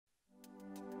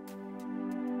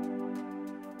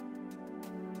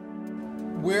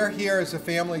We're here as a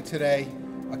family today,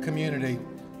 a community,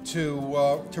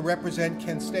 to represent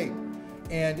Kent State.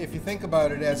 And if you think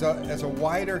about it, as a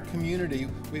wider community,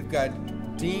 we've got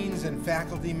deans and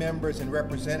faculty members and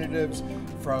representatives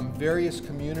from various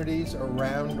communities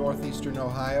around northeastern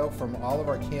Ohio, from all of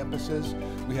our campuses.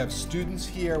 We have students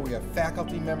here, we have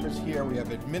faculty members here, we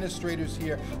have administrators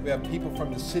here, we have people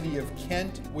from the city of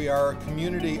Kent. We are a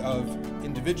community of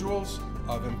individuals,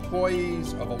 of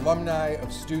employees, of alumni,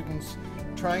 of students,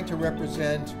 trying to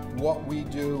represent what we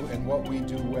do and what we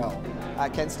do well.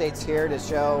 Kent State's here to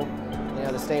show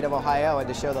the state of Ohio and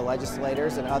to show the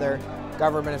legislators and other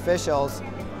government officials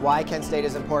why Kent State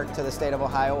is important to the state of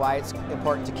Ohio, why it's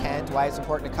important to Kent, why it's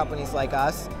important to companies like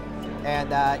us.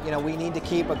 And we need to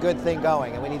keep a good thing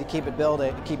going, and we need to keep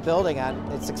building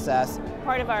on its success.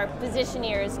 Part of our position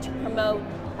here is to promote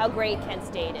how great Kent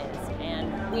State is.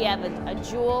 And we have a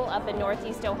jewel up in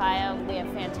Northeast Ohio. We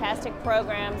have fantastic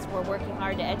programs. We're working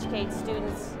hard to educate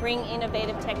students, bring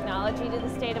innovative technology to the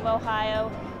state of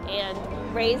Ohio,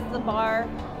 and raise the bar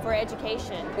for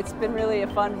education. It's been really a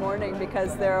fun morning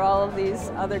because there are all of these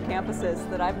other campuses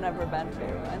that I've never been to.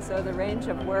 And so the range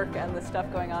of work and the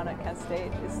stuff going on at Kent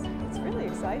State it's really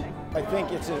exciting. I think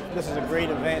this is a great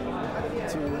event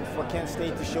for Kent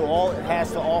State to show all it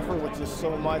has to offer, which is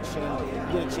so much,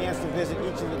 and get a chance to visit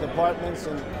each of the departments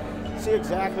and see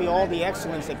exactly all the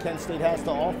excellence that Kent State has to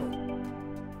offer.